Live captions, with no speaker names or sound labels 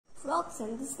fox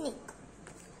and the snake.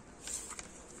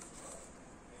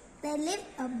 There lived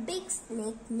a big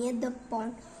snake near the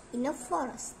pond in a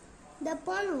forest. The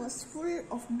pond was full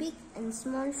of big and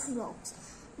small frogs.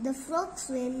 The frogs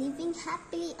were living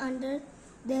happily under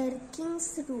their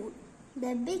king's rule.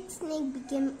 The big snake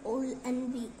became old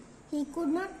and weak. He could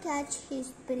not catch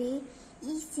his prey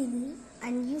easily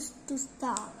and used to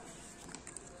starve.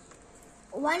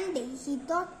 One day he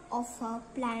thought of a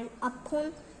plan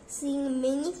upon seeing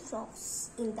many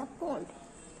frogs in the pond.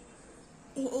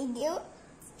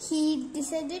 He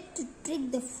decided to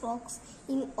trick the frogs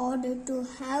in order to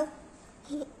have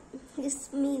his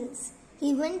meals.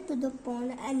 He went to the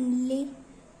pond and lay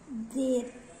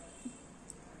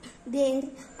there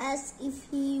as if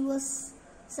he was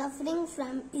suffering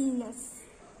from illness.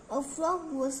 A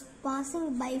frog was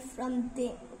passing by from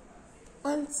there.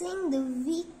 On seeing the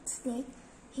weak snake,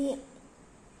 he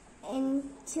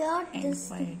inquired the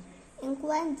snake.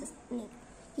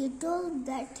 He told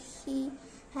that he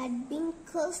had been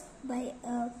cursed by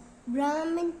a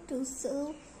Brahmin to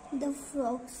serve the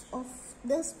frogs of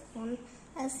this pond,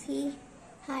 as he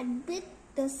had bit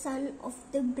the son of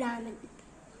the Brahmin.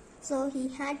 So he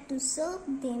had to serve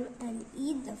them and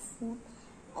eat the food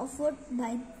offered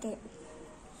by them.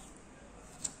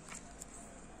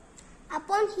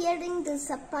 Upon hearing the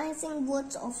surprising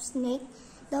words of snake,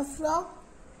 the frog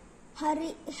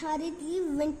hurriedly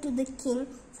went to the king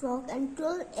frog and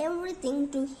told everything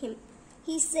to him.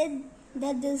 He said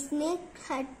that the snake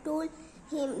had told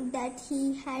him that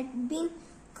he had been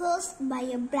cursed by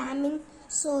a Brahmin,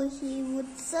 so he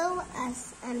would serve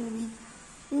us and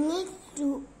we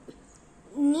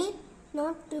need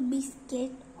not to be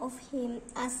scared of him,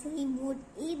 as he would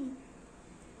eat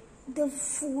the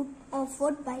food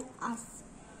offered by us.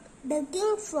 The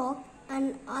king frog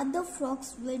and other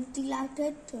frogs were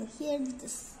delighted to hear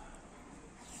this.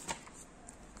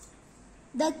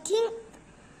 The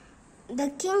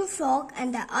king frog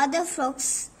and the other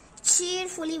frogs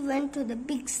cheerfully went to the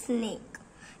big snake.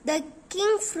 The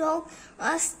king frog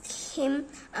asked him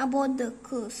about the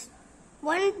curse,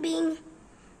 one being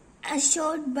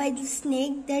assured by the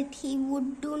snake that he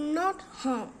would do not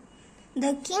harm.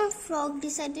 The king frog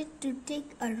decided to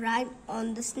take a ride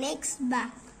on the snake's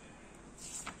back.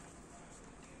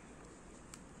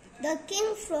 The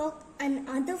king frog and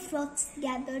other frogs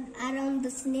gathered around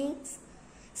the snake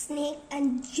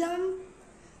and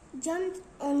jumped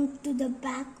onto the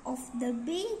back of the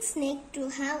big snake to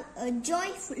have a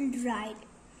joyful ride.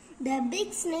 The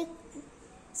big snake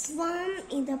swam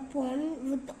in the pond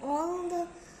with all the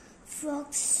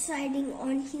frogs riding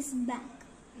on his back.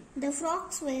 The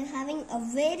frogs were having a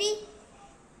very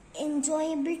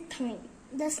enjoyable time.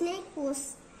 The snake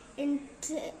was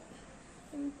entertaining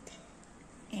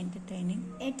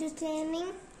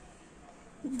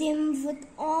them with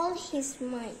all his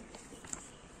might.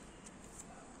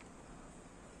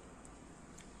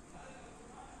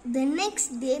 The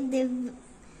next day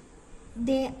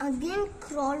they again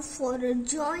crawled for a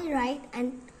joyride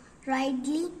and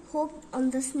rightly hopped on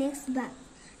the snake's back.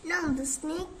 Now the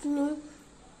snake knew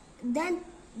that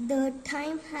the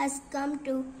time has come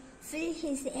to fill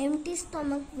his empty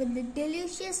stomach with the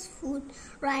delicious food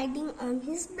riding on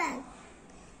his back.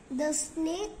 The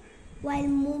snake, while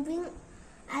moving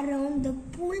around the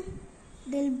pool,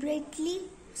 deliberately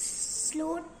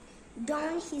slowed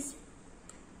down his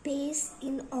pace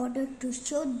in order to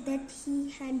show that he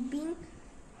had been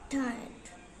tired.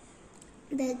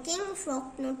 The king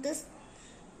frog noticed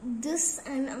this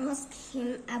and asked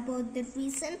him about the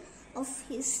reason of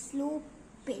his slow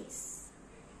pace.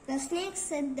 The snake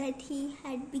said that he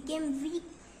had become weak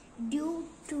due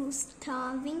to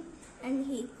starving and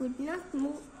he could not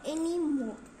move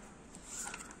anymore.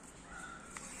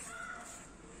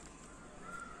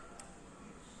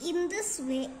 In this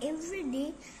way, every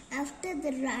day after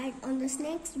the ride on the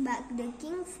snake's back, the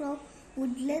king frog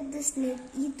would let the snake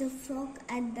eat the frog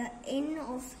at the end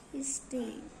of his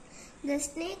tail. The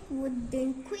snake would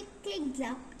then quickly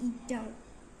gulp it down.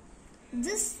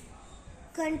 This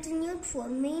continued for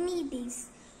many days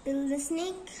till the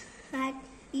snake had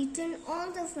eaten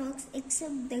all the frogs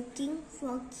except the king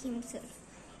frog himself,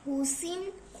 who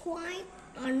seemed quite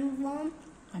unaware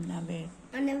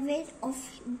of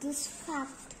this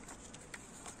fact.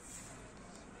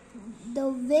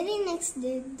 The very next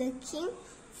day, the king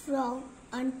frog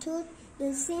uttered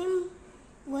the same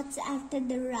words after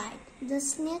the ride. The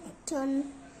snake turned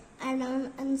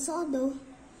around and saw the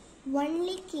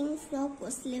only king frog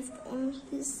was left on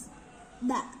his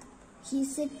back. He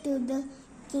said to the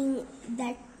king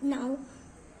that now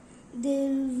there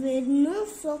were no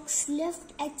frogs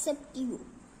left except you.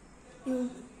 You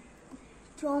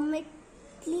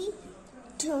quickly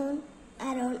turned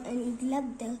around and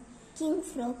gloved the king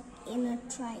frog in a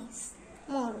trice.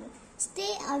 Moral: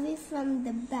 stay away from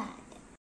the bad.